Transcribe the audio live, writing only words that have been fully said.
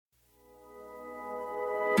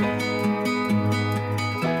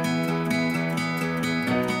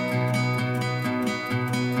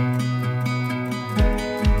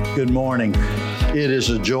Good morning. It is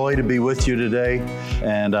a joy to be with you today,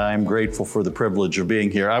 and I'm grateful for the privilege of being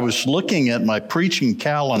here. I was looking at my preaching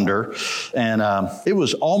calendar, and it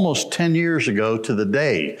was almost 10 years ago to the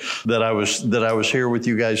day that I was here with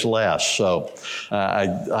you guys last. So I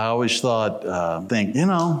always think,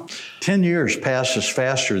 10 years passes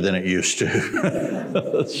faster than it used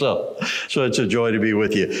to. So it's a joy to be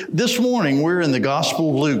with you. This morning, we're in the Gospel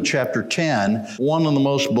of Luke, chapter 10, one of the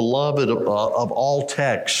most beloved of all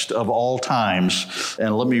texts of all times.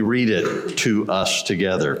 And let me read it to us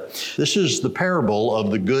together. This is the parable of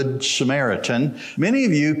the Good Samaritan. Many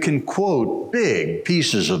of you can quote big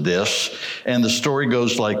pieces of this, and the story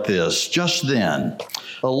goes like this. Just then,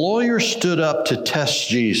 a lawyer stood up to test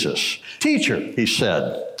Jesus. "Teacher," he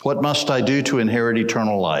said, "what must I do to inherit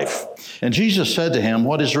eternal life?" And Jesus said to him,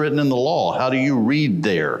 "What is written in the law? How do you read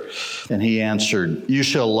there?" And he answered, "You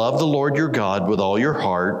shall love the Lord your God with all your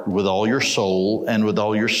heart, with all your soul, and with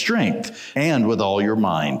all your strength, and with all your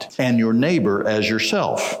mind, and your neighbor as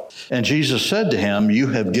yourself." And Jesus said to him, "You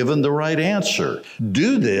have given the right answer.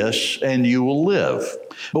 Do this, and you will live."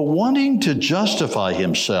 But wanting to justify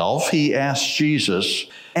himself, he asked Jesus,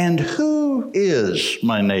 "And who is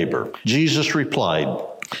my neighbor?" Jesus replied,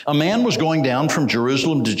 "A man was going down from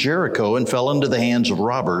Jerusalem to Jericho and fell into the hands of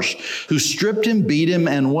robbers, who stripped him, beat him,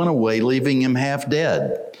 and went away, leaving him half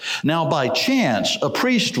dead. Now by chance, a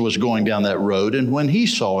priest was going down that road, and when he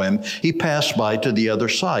saw him, he passed by to the other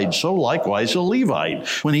side. So likewise a Levite,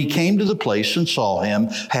 when he came to the place and saw him,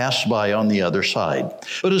 passed by on the other side.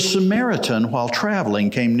 But a Samaritan, while traveling,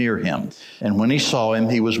 came near him. And when he saw him,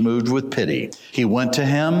 he was moved with pity. He went to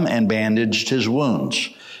him and bandaged his wounds,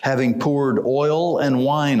 having poured oil and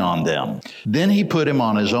wine on them. Then he put him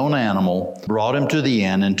on his own animal, brought him to the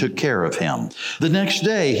inn, and took care of him. The next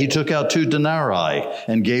day he took out 2 denarii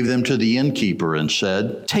and gave them to the innkeeper and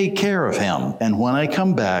said, 'Take care of him, and when I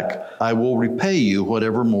come back, I will repay you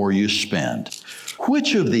whatever more you spend.'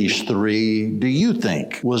 Which of these 3 do you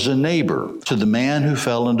think was a neighbor to the man who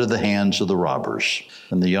fell into the hands of the robbers?"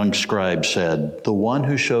 And the young scribe said, "The one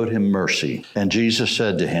who showed him mercy." And Jesus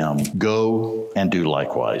said to him, "Go and do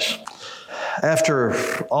likewise." After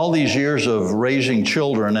all these years of raising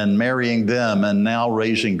children and marrying them and now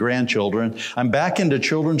raising grandchildren, I'm back into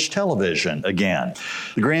children's television again.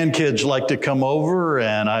 The grandkids like to come over,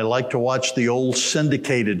 and I like to watch the old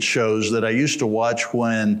syndicated shows that I used to watch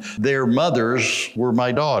when their mothers were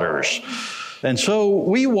my daughters. And so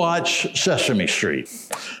we watch Sesame Street.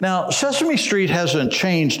 Now, Sesame Street hasn't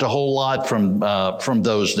changed a whole lot from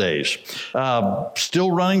those days.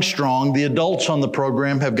 Still running strong. The adults on the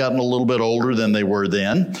program have gotten a little bit older than they were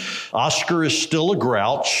then. Oscar is still a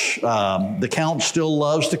grouch. The Count still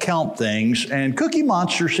loves to count things. And Cookie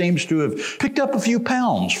Monster seems to have picked up a few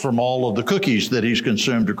pounds from all of the cookies that he's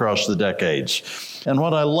consumed across the decades. And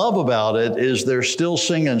what I love about it is they're still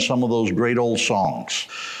singing some of those great old songs.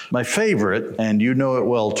 My favorite, and you know it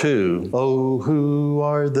well too, "Oh, who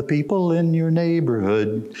are the people in your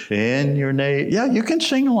neighborhood? Yeah, you can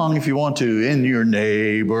sing along if you want to. In your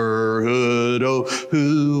neighborhood, oh,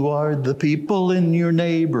 who are the people in your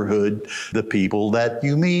neighborhood? The people that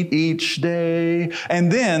you meet each day."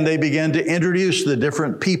 And then they begin to introduce the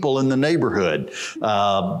different people in the neighborhood.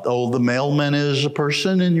 The mailman is a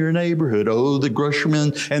person in your neighborhood. Oh, the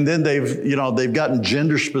grocerman. And then they've gotten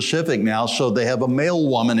gender specific now, so they have a male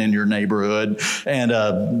woman in your neighborhood, and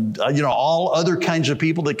all other kinds of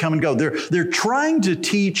people that come and go. They're trying to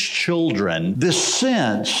teach children this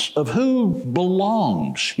sense of who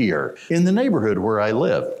belongs here in the neighborhood where I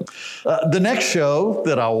live. The next show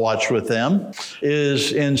that I'll watch with them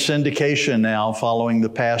is in syndication now, following the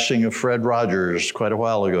passing of Fred Rogers quite a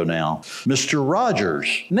while ago now. Mr. Rogers'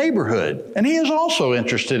 Neighborhood, and he is also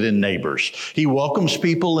interested in neighbors. He welcomes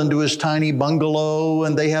people into his tiny bungalow,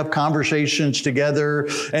 and they have conversations together.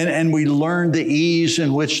 And we learn the ease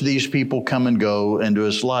in which these people come and go into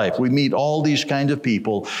his life. We meet all these kinds of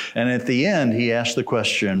people. And at the end, he asks the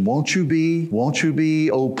question, won't you be,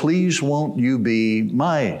 oh, please, won't you be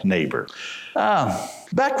my neighbor?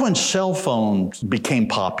 Back when cell phones became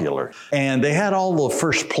popular and they had all the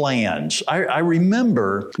first plans, I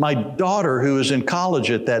remember my daughter, who was in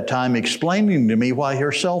college at that time, explaining to me why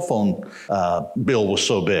her cell phone bill was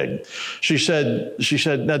so big. She said,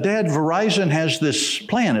 "Now, Dad, Verizon has this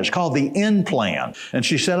plan. It's called the N plan." And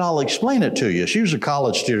she said, "I'll explain it to you." She was a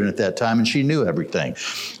college student at that time and she knew everything.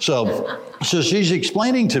 So So she's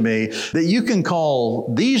explaining to me that you can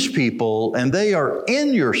call these people and they are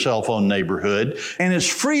in your cell phone neighborhood and it's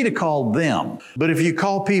free to call them. But if you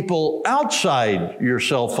call people outside your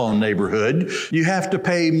cell phone neighborhood, you have to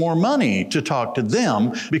pay more money to talk to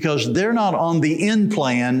them because they're not on the in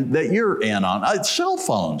plan that you're in on. It's cell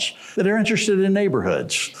phones that are interested in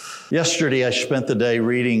neighborhoods. Yesterday, I spent the day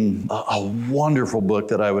reading a wonderful book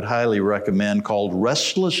that I would highly recommend called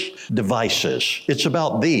Restless Devices. It's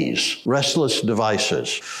about these restless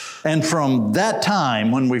devices. And from that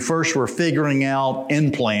time, when we first were figuring out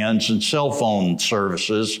in-plans and cell phone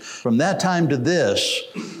services, from that time to this,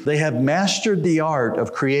 they have mastered the art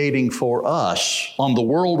of creating for us on the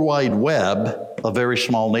World Wide Web a very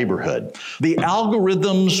small neighborhood. The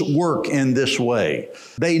algorithms work in this way.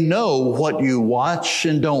 They know what you watch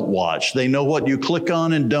and don't watch. They know what you click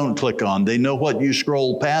on and don't click on. They know what you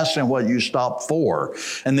scroll past and what you stop for.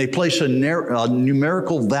 And they place a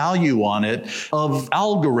numerical value on it of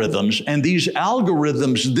algorithms. And these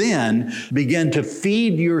algorithms then begin to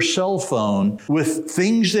feed your cell phone with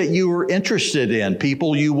things that you are interested in,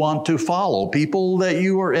 people you want to follow, people that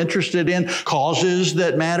you are interested in, causes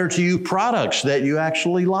that matter to you, products that you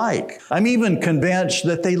actually like. I'm even convinced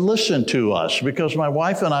that they listen to us because my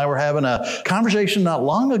wife and I were having a conversation not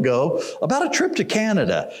long ago about a trip to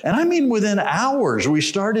Canada. And I mean, within hours, we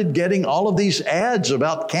started getting all of these ads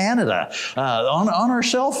about Canada on our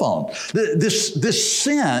cell phone. This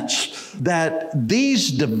sense that these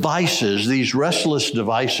devices, these restless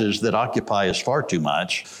devices that occupy us far too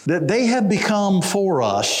much, that they have become for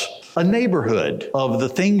us a neighborhood of the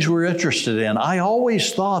things we're interested in. I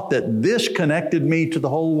always thought that this connected me to the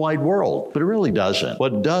whole wide world, but it really doesn't.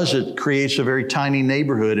 What it does, it creates a very tiny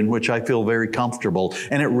neighborhood in which I feel very comfortable,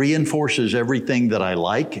 and it reinforces everything that I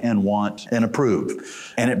like and want and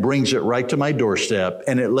approve. And it brings it right to my doorstep,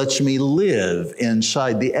 and it lets me live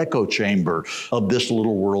inside the echo chamber of this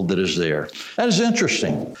little world that is there. That is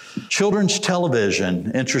interesting. Children's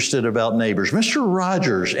television, interested about neighbors. Mr.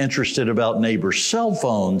 Rogers, interested about neighbors. Cell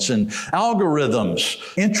phones and algorithms,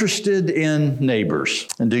 interested in neighbors.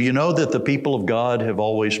 And do you know that the people of God have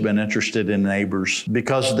always been interested in neighbors?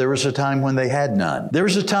 Because there was a time when they had none. There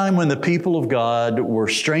was a time when the people of God were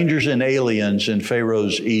strangers and aliens in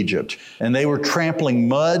Pharaoh's Egypt, and they were trampling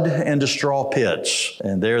mud into straw pits.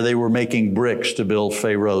 And there they were making bricks to build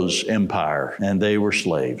Pharaoh's empire, and they were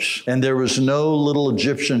slaves. And there was no little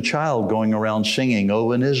Egyptian child going around singing,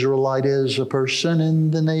 "Oh, an Israelite is a person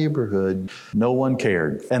in the neighborhood." No one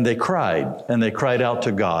cared. And they cried out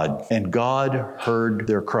to God, and God heard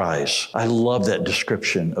their cries. I love that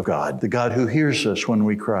description of God, the God who hears us when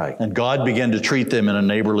we cry. And God began to treat them in a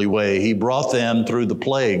neighborly way. He brought them through the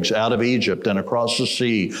plagues out of Egypt and across the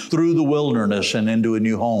sea, through the wilderness and into a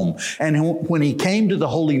new home. And when he came to the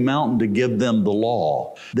holy mountain to give them the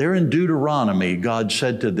law, there in Deuteronomy, God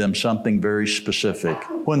said to them something very specific.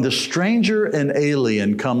 When the stranger and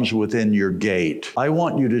alien comes within your gate, I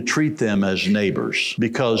want you to treat them as neighbors,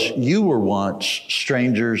 because you were once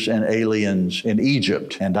strangers and aliens in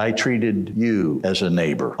Egypt, and I treated you as a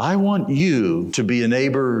neighbor. I want you to be a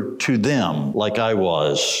neighbor to them like I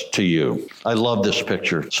was to you. I love this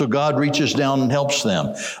picture. So God reaches down and helps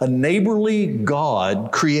them. A neighborly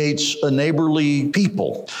God creates a neighborly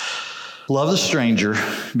people. Love the stranger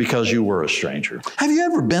because you were a stranger. Have you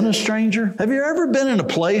ever been a stranger? Have you ever been in a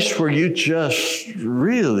place where you just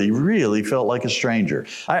really felt like a stranger?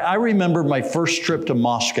 I remember my first trip to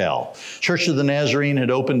Moscow. Church of the Nazarene had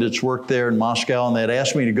opened its work there in Moscow, and they had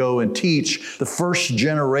asked me to go and teach the first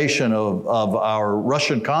generation of our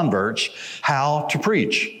Russian converts how to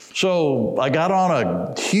preach. So I got on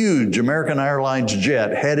a huge American Airlines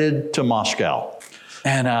jet headed to Moscow.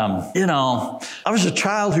 And, I was a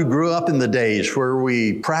child who grew up in the days where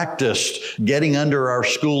we practiced getting under our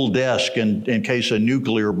school desk in case a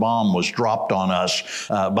nuclear bomb was dropped on us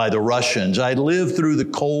by the Russians. I lived through the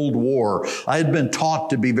Cold War. I had been taught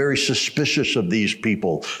to be very suspicious of these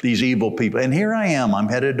people, these evil people. And here I am. I'm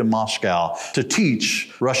headed to Moscow to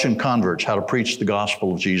teach Russian converts how to preach the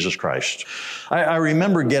gospel of Jesus Christ. I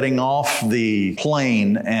remember getting off the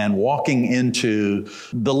plane and walking into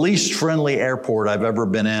the least friendly airport I've ever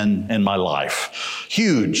been in my life.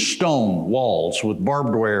 Huge stone walls with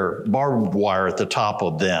barbed wire at the top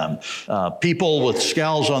of them. People with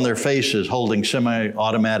scowls on their faces holding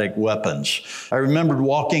semi-automatic weapons. I remembered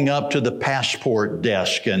walking up to the passport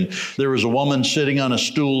desk, and there was a woman sitting on a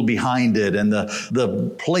stool behind it, and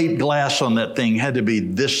the plate glass on that thing had to be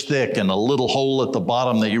this thick and a little hole at the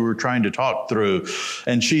bottom that you were trying to talk through.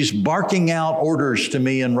 And she's barking out orders to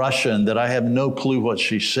me in Russian that I have no clue what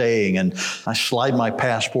she's saying. And I slide my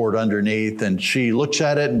passport underneath, and she looks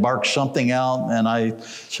at it and barks something out, and I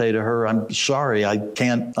say to her, I'm sorry, I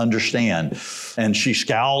can't understand. And she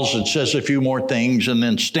scowls and says a few more things and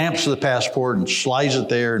then stamps the passport and slides it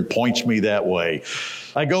there and points me that way.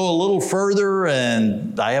 I go a little further,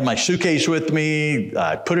 and I have my suitcase with me.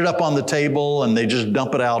 I put it up on the table, and they just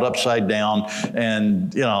dump it out upside down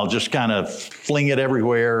and, just kind of fling it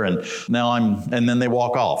everywhere. And then they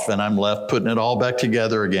walk off, and I'm left putting it all back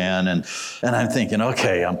together again. And I'm thinking,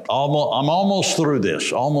 okay, I'm almost through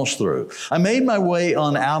this, almost through. I made my way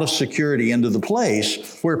on out of security into the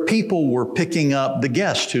place where people were picking up the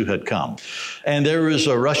guests who had come. And there was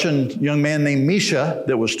a Russian young man named Misha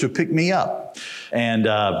that was to pick me up. And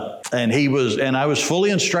I was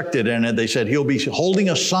fully instructed in it. They said he'll be holding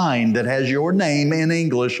a sign that has your name in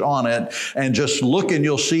English on it, and just look and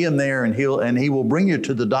you'll see him there, and he will bring you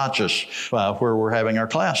to the dachas where we're having our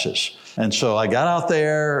classes. And so I got out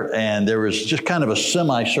there, and there was just kind of a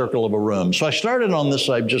semicircle of a room. So I started on this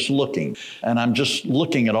side just looking, and I'm just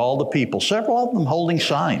looking at all the people, several of them holding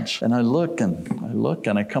signs. And I look,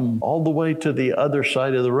 and I come all the way to the other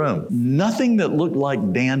side of the room. Nothing that looked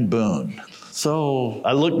like Dan Boone. So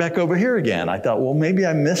I look back over here again. I thought, well, maybe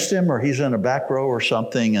I missed him, or he's in a back row or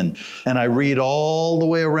something. And I read all the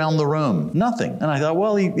way around the room. Nothing. And I thought,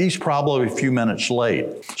 well, he's probably a few minutes late.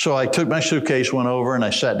 So I took my suitcase, went over, and I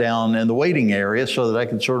sat down in the waiting area so that I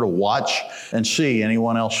could sort of watch and see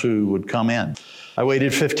anyone else who would come in. I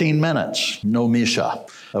waited 15 minutes. No Misha.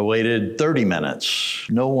 I waited 30 minutes.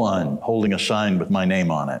 No one holding a sign with my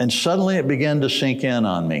name on it. And suddenly it began to sink in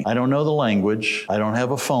on me. I don't know the language. I don't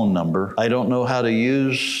have a phone number. I don't know how to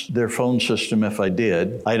use their phone system if I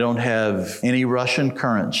did. I don't have any Russian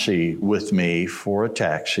currency with me for a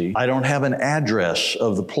taxi. I don't have an address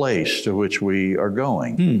of the place to which we are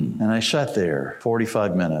going. And I sat there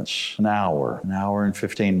 45 minutes, an hour and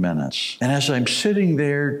 15 minutes. And as I'm sitting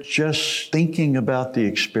there just thinking about the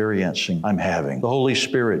experiencing I'm having, the Holy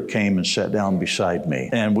Spirit came and sat down beside me,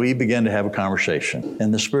 and we began to have a conversation.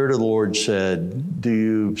 And the Spirit of the Lord said, do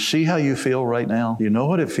you see how you feel right now? Do you know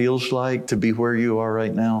what it feels like to be where you are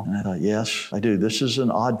right now? And I thought, yes, I do. This is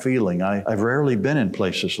an odd feeling. I've rarely been in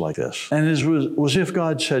places like this. And it was if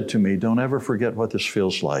God said to me, don't ever forget what this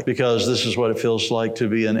feels like, because this is what it feels like to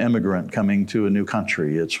be an immigrant coming to a new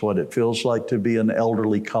country. It's what it feels like to be an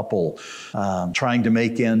elderly couple trying to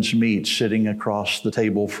make ends meet, sitting across the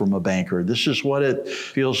table from a banker. This is what it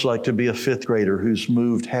feels like to be a fifth grader who's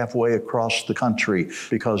moved halfway across the country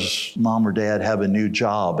because mom or dad have a new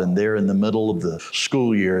job, and they're in the middle of the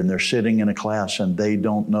school year, and they're sitting in a class and they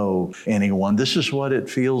don't know anyone. This is what it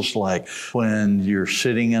feels like when you're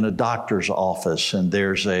sitting in a doctor's office and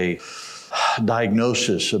there's a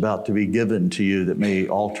diagnosis about to be given to you that may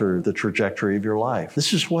alter the trajectory of your life.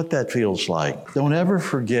 This is what that feels like. Don't ever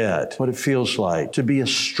forget what it feels like to be a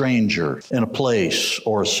stranger in a place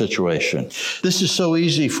or a situation. This is so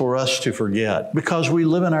easy for us to forget because we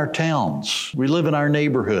live in our towns. We live in our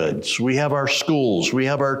neighborhoods. We have our schools. We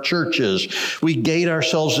have our churches. We gate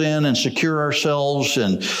ourselves in and secure ourselves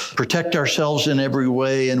and protect ourselves in every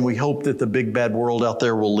way, and we hope that the big bad world out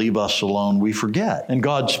there will leave us alone. We forget, and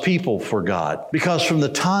God's people forget. Because from the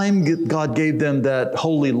time God gave them that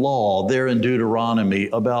holy law there in Deuteronomy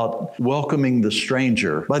about welcoming the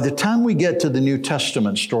stranger, by the time we get to the New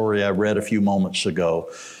Testament story I read a few moments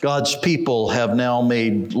ago, God's people have now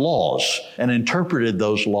made laws and interpreted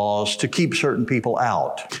those laws to keep certain people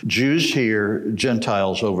out. Jews here,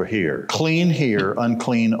 Gentiles over here. Clean here,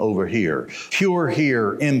 unclean over here. Pure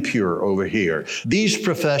here, impure over here. These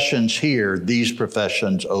professions here, these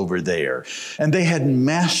professions over there. And they had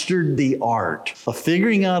mastered the art of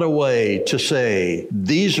figuring out a way to say,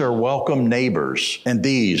 these are welcome neighbors and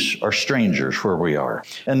these are strangers where we are.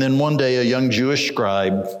 And then one day a young Jewish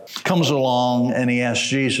scribe comes along and he asks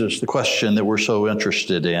Jesus the question that we're so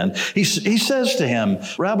interested in. He says to him,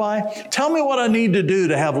 Rabbi, tell me what I need to do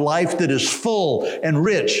to have life that is full and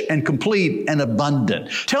rich and complete and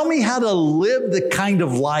abundant. Tell me how to live the kind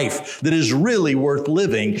of life that is really worth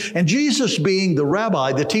living. And Jesus, being the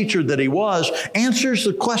rabbi, the teacher that he was, answers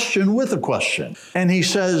the question with a question. And he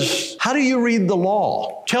says, how do you read the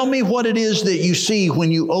law? Tell me what it is that you see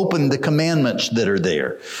when you open the commandments that are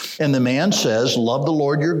there. And the man says, love the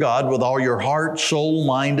Lord your God with all your heart, soul,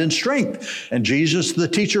 mind, and strength. And Jesus, the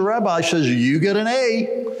teacher rabbi, says, you get an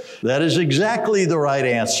A. That is exactly the right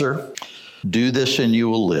answer. Do this and you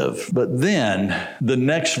will live. But then the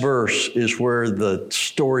next verse is where the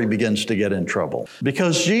story begins to get in trouble.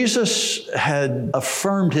 Because Jesus had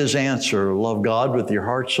affirmed his answer, love God with your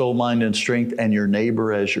heart, soul, mind, and strength, and your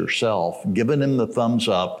neighbor as yourself, given him the thumbs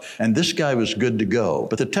up, and this guy was good to go.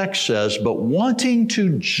 But the text says, but wanting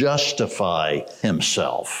to justify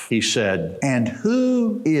himself, he said, and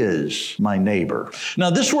who is my neighbor? Now,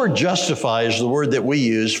 this word justify is the word that we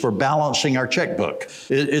use for balancing our checkbook.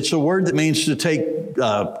 It's a word that means to take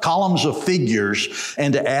columns of figures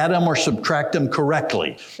and to add them or subtract them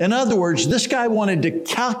correctly. In other words, this guy wanted to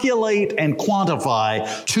calculate and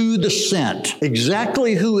quantify to the cent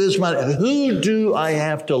exactly who do I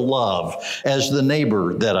have to love as the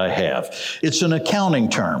neighbor that I have. It's an accounting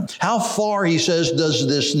term. How far, he says, does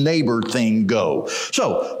this neighbor thing go?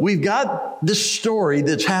 So we've got this story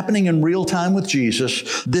that's happening in real time with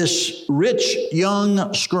Jesus, this rich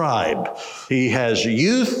young scribe. He has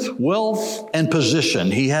youth, wealth, and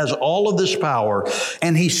position. He has all of this power,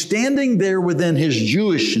 and he's standing there within his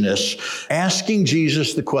Jewishness asking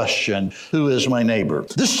Jesus the question, who is my neighbor?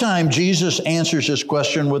 This time, Jesus answers his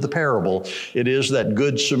question with a parable. It is that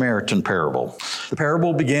Good Samaritan parable. The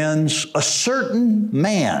parable begins, a certain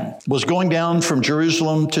man was going down from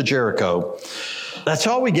Jerusalem to Jericho. That's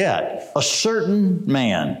all we get. A certain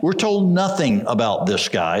man. We're told nothing about this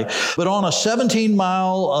guy, but on a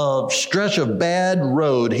 17-mile stretch of bad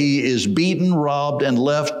road, he is beaten, robbed, and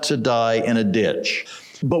left to die in a ditch.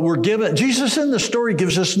 But Jesus in the story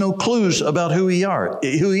gives us no clues about who he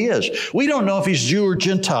is. We don't know if he's Jew or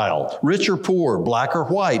Gentile, rich or poor, black or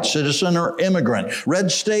white, citizen or immigrant,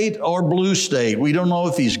 red state or blue state. We don't know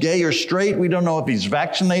if he's gay or straight. We don't know if he's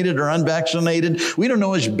vaccinated or unvaccinated. We don't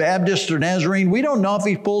know if he's Baptist or Nazarene. We don't know if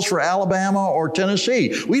he pulls for Alabama or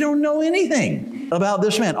Tennessee. We don't know anything about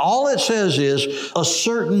this man. All it says is a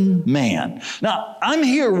certain man. Now, I'm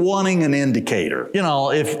here wanting an indicator. You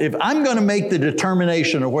know, if I'm going to make the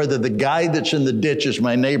determination of whether the guy that's in the ditch is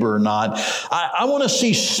my neighbor or not, I want to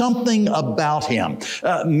see something about him.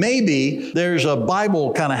 Maybe there's a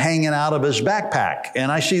Bible kind of hanging out of his backpack,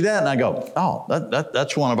 and I see that and I go, oh,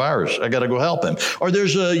 that's one of ours. I got to go help him. Or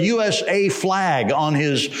there's a USA flag on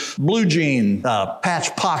his blue jean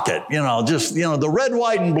patch pocket, the red,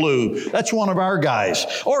 white, and blue. That's one of our guys.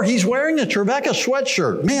 Or he's wearing a Trevecca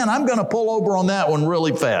sweatshirt. Man, I'm going to pull over on that one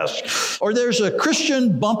really fast. Or there's a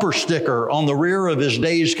Christian bumper sticker on the rear of his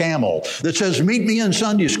Days Camel that says, meet me in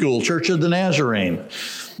Sunday school, Church of the Nazarene.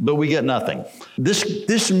 But we get nothing.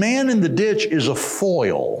 This man in the ditch is a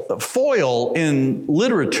foil. A foil in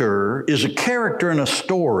literature is a character in a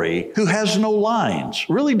story who has no lines,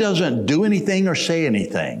 really doesn't do anything or say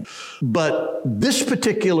anything. But this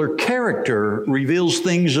particular character reveals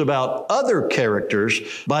things about other characters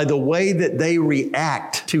by the way that they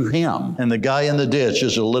react to him. And the guy in the ditch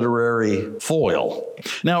is a literary foil.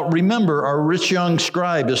 Now, remember, our rich young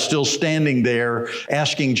scribe is still standing there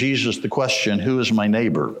asking Jesus the question, who is my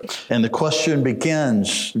neighbor? And the question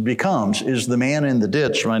becomes, is the man in the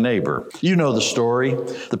ditch my neighbor? You know the story.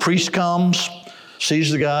 The priest comes,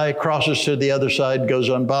 sees the guy, crosses to the other side, goes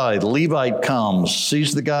on by. The Levite comes,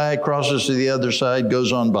 sees the guy, crosses to the other side,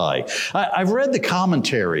 goes on by. I've read the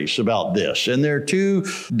commentaries about this, and there are two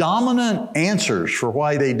dominant answers for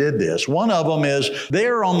why they did this. One of them is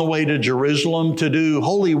they're on the way to Jerusalem to do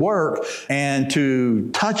holy work and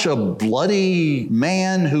to touch a bloody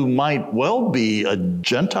man who might well be a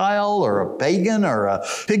Gentile or a pagan or a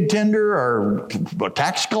pig tender or a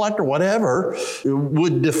tax collector, whatever,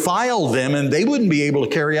 would defile them, and they wouldn't be able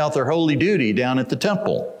to carry out their holy duty down at the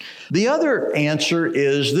temple. The other answer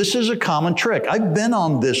is this is a common trick. I've been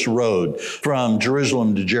on this road from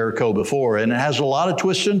Jerusalem to Jericho before, and it has a lot of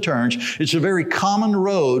twists and turns. It's a very common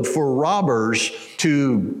road for robbers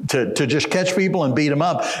to just catch people and beat them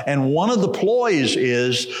up. And one of the ploys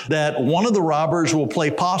is that one of the robbers will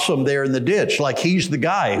play possum there in the ditch, like he's the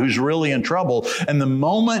guy who's really in trouble. And the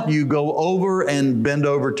moment you go over and bend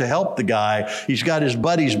over to help the guy, he's got his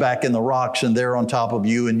buddies back in the rocks and they're on top of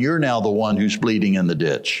you, and you're now the one who's bleeding in the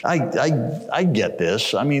ditch. I get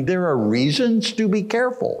this. I mean, there are reasons to be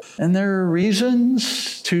careful, and there are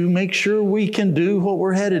reasons to make sure we can do what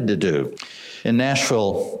we're headed to do. In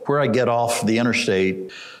Nashville, where I get off the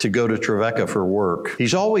interstate to go to Trevecca for work,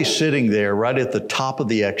 he's always sitting there right at the top of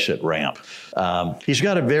the exit ramp. He's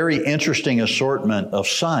got a very interesting assortment of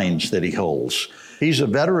signs that he holds. He's a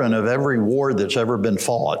veteran of every war that's ever been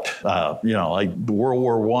fought. Like World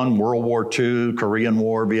War I, World War II, Korean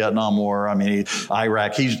War, Vietnam War.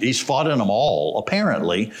 Iraq. He's fought in them all,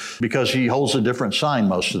 apparently, because he holds a different sign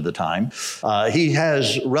most of the time. He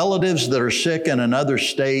has relatives that are sick in another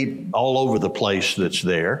state all over the place that's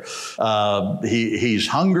there. He's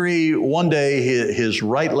hungry. One day his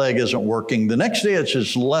right leg isn't working. The next day it's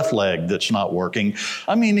his left leg that's not working.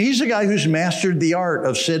 He's a guy who's mastered the art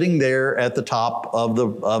of sitting there at the top of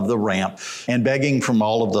the ramp and begging from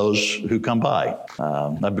all of those who come by.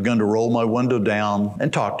 I've begun to roll my window down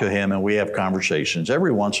and talk to him, and we have conversations.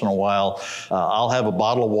 Every once in a while, I'll have a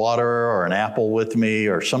bottle of water or an apple with me,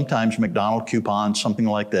 or sometimes McDonald's coupons, something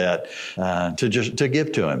like that, to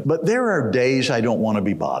give to him. But there are days I don't want to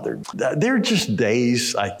be bothered. There are just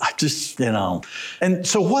days I just. And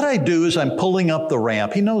so what I do is I'm pulling up the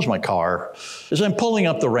ramp. He knows my car. As I'm pulling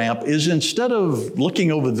up the ramp, is instead of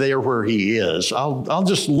looking over there where he is, I'll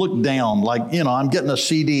just look down like, I'm getting a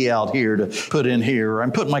CD out here to put in here, or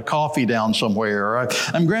I'm putting my coffee down somewhere, or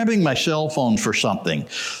I'm grabbing my cell phone for something.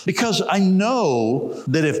 Because I know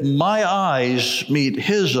that if my eyes meet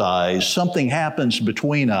his eyes, something happens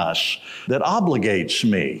between us that obligates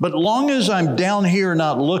me. But long as I'm down here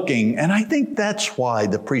not looking, and I think that's why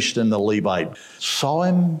the priest and the Levite saw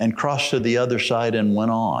him and crossed to the other side and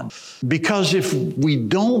went on. Because if we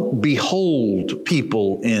don't behold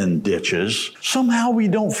people in ditches, somehow we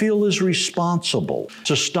don't feel as responsible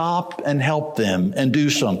to stop and help them and do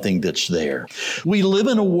something that's there. We live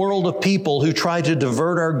in a world of people who try to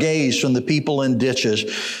divert our gaze from the people in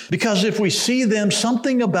ditches, because if we see them,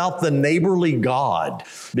 something about the neighborly God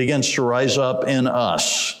begins to rise up in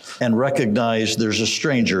us and recognize there's a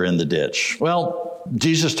stranger in the ditch. Well,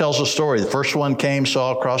 Jesus tells a story. The first one came,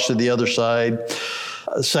 saw, crossed to the other side.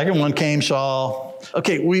 The second one came, saw.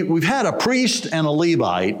 Okay, we've had a priest and a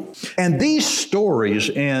Levite, and these stories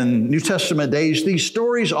in New Testament days, these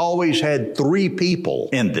stories always had three people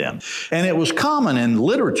in them. And it was common in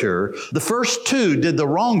literature, the first two did the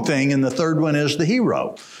wrong thing, and the third one is the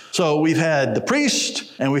hero. So we've had the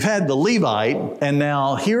priest and we've had the Levite, and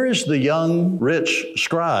now here is the young, rich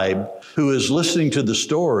scribe who is listening to the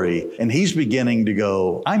story, and he's beginning to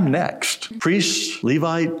go, I'm next. Priest,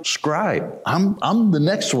 Levite, scribe. I'm the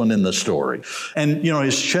next one in the story. And,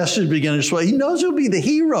 his chest is beginning to swell. He knows he'll be the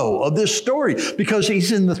hero of this story because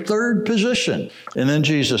he's in the third position. And then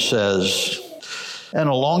Jesus says, and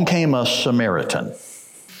along came a Samaritan.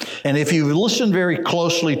 And if you listen very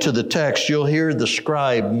closely to the text, you'll hear the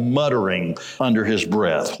scribe muttering under his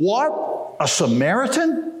breath. What? A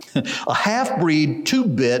Samaritan? A half-breed,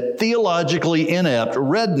 two-bit, theologically inept,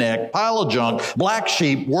 redneck, pile of junk, black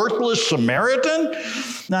sheep, worthless Samaritan?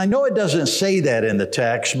 Now, I know it doesn't say that in the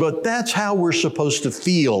text, but that's how we're supposed to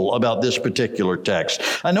feel about this particular text.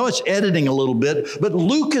 I know it's editing a little bit, but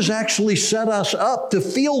Luke has actually set us up to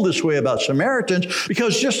feel this way about Samaritans,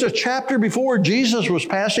 because just a chapter before, Jesus was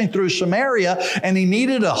passing through Samaria, and he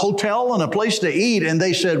needed a hotel and a place to eat, and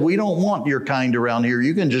they said, we don't want your kind around here.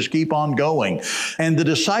 You can just keep on going. And the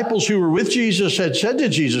disciples who were with Jesus had said to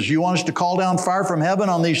Jesus, you want us to call down fire from heaven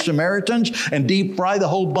on these Samaritans and deep fry the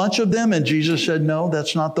whole bunch of them? And Jesus said, no,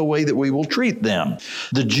 that's not the way that we will treat them.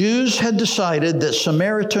 The Jews had decided that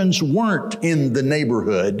Samaritans weren't in the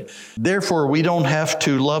neighborhood. Therefore, we don't have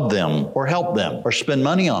to love them or help them or spend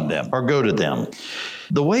money on them or go to them.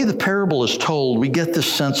 The way the parable is told, we get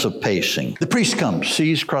this sense of pacing. The priest comes,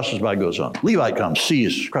 sees, crosses by, goes on. Levite comes,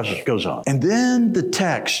 sees, crosses, goes on. And then the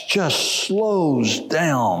text just slows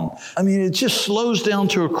down. It just slows down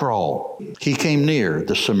to a crawl. He came near,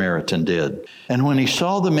 the Samaritan did. And when he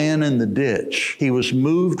saw the man in the ditch, he was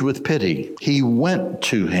moved with pity. He went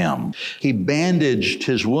to him. He bandaged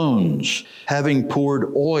his wounds, having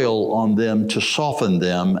poured oil on them to soften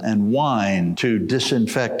them and wine to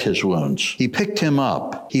disinfect his wounds. He picked him up.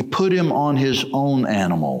 He put him on his own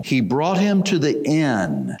animal. He brought him to the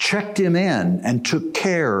inn, checked him in, and took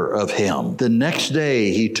care of him. The next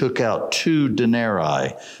day, he took out 2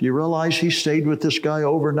 denarii. Do you realize he stayed with this guy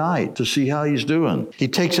overnight to see how he's doing? He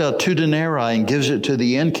takes out 2 denarii and gives it to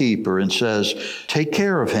the innkeeper and says, take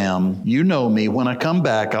care of him. You know me. When I come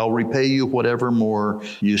back, I'll repay you whatever more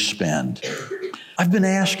you spend. I've been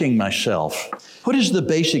asking myself, what is the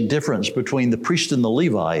basic difference between the priest and the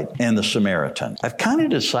Levite and the Samaritan? I've kind of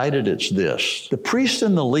decided it's this. The priest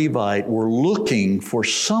and the Levite were looking for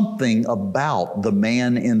something about the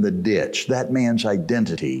man in the ditch, that man's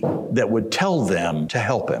identity, that would tell them to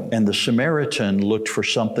help him. And the Samaritan looked for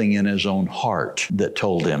something in his own heart that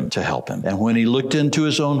told him to help him. And when he looked into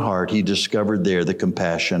his own heart, he discovered there the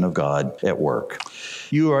compassion of God at work.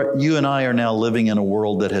 You and I are now living in a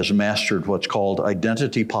world that has mastered what's called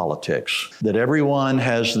identity politics, that Everyone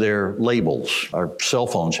has their labels. Our cell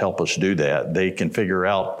phones help us do that. They can figure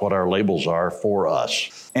out what our labels are for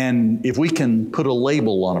us. And if we can put a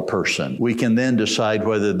label on a person, we can then decide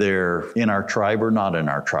whether they're in our tribe or not in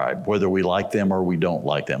our tribe, whether we like them or we don't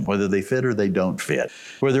like them, whether they fit or they don't fit,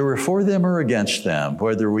 whether we're for them or against them,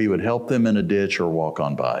 whether we would help them in a ditch or walk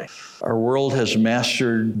on by. Our world has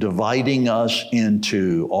mastered dividing us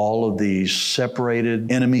into all of these separated,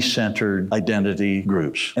 enemy-centered identity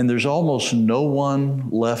groups. And there's almost no one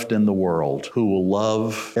left in the world who will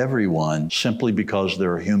love everyone simply because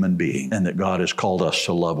they're a human being and that God has called us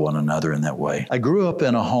to love one another in that way. I grew up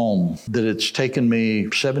in a home that it's taken me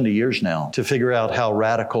 70 years now to figure out how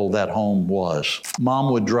radical that home was.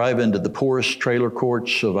 Mom would drive into the poorest trailer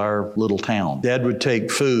courts of our little town. Dad would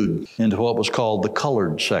take food into what was called the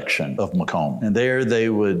colored section of Macomb. And there they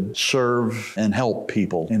would serve and help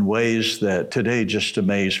people in ways that today just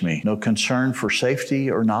amaze me. No concern for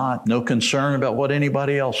safety or not. No concern about what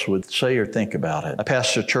anybody else would say or think about it. I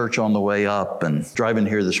passed a church on the way up, and driving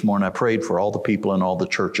here this morning, I prayed for all the people in all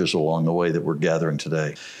the churches along the way that we're gathering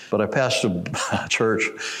today. But I passed a church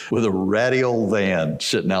with a ratty old van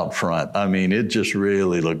sitting out front. I mean, it just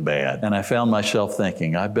really looked bad. And I found myself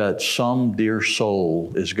thinking, I bet some dear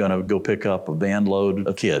soul is going to go pick up a van load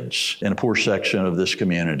of kids in a poor section of this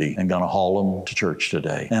community and going to haul them to church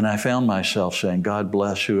today. And I found myself saying, God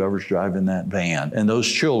bless whoever's driving that van and those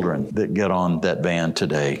children that get on that van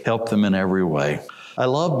today. Help them in every way. I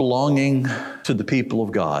love belonging to the people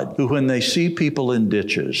of God who, when they see people in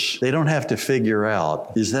ditches, they don't have to figure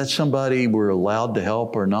out, is that somebody we're allowed to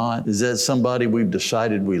help or not? Is that somebody we've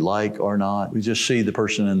decided we like or not? We just see the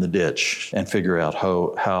person in the ditch and figure out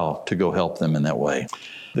how to go help them in that way.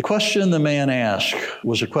 The question the man asked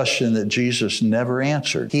was a question that Jesus never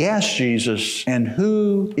answered. He asked Jesus, and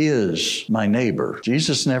who is my neighbor?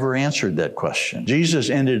 Jesus never answered that question. Jesus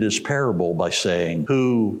ended his parable by saying,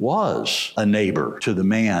 who was a neighbor to the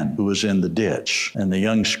man who was in the ditch? And the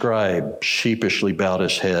young scribe sheepishly bowed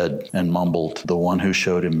his head and mumbled, the one who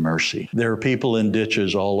showed him mercy. There are people in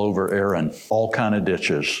ditches all over Aaron, all kind of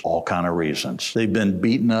ditches, all kind of reasons. They've been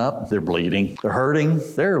beaten up, they're bleeding, they're hurting,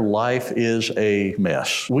 their life is a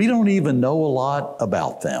mess. We don't even know a lot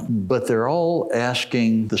about them, but they're all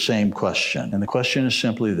asking the same question. And the question is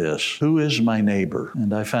simply this: who is my neighbor?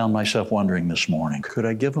 And I found myself wondering this morning, could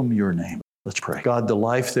I give them your name? Let's pray. God, the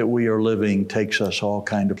life that we are living takes us all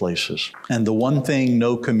kinds of places. And the one thing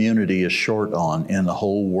no community is short on in the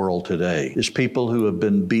whole world today is people who have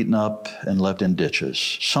been beaten up and left in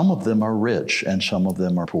ditches. Some of them are rich and some of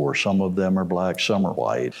them are poor. Some of them are black, some are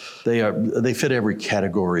white. They fit every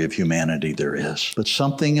category of humanity there is. But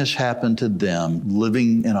something has happened to them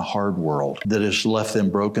living in a hard world that has left them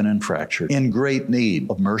broken and fractured, in great need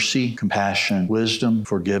of mercy, compassion, wisdom,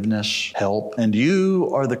 forgiveness, help. And you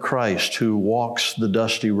are the Christ who walks the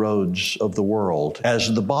dusty roads of the world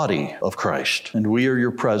as the body of Christ. And we are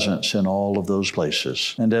your presence in all of those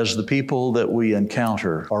places. And as the people that we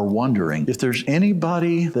encounter are wondering if there's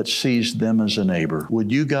anybody that sees them as a neighbor, would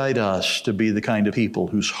you guide us to be the kind of people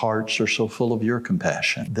whose hearts are so full of your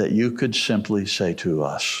compassion that you could simply say to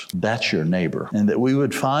us, that's your neighbor. And that we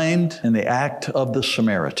would find in the act of the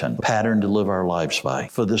Samaritan a pattern to live our lives by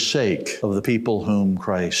for the sake of the people whom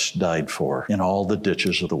Christ died for in all the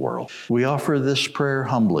ditches of the world. We offer this prayer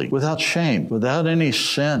humbly, without shame, without any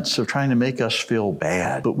sense of trying to make us feel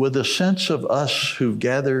bad, but with a sense of us who've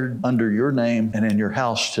gathered under your name and in your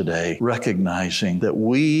house today, recognizing that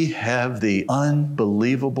we have the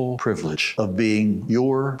unbelievable privilege of being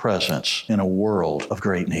your presence in a world of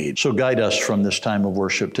great need. So guide us from this time of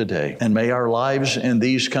worship today, and may our lives in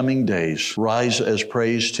these coming days rise as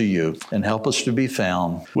praise to you, and help us to be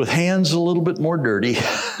found with hands a little bit more dirty,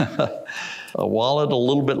 a wallet a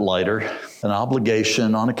little bit lighter, an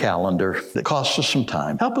obligation on a calendar that costs us some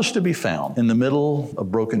time. Help us to be found in the middle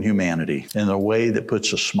of broken humanity in a way that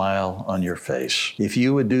puts a smile on your face. If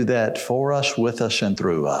you would do that for us, with us, and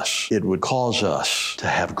through us, it would cause us to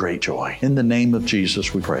have great joy. In the name of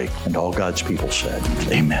Jesus we pray, and all God's people said,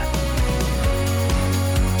 amen.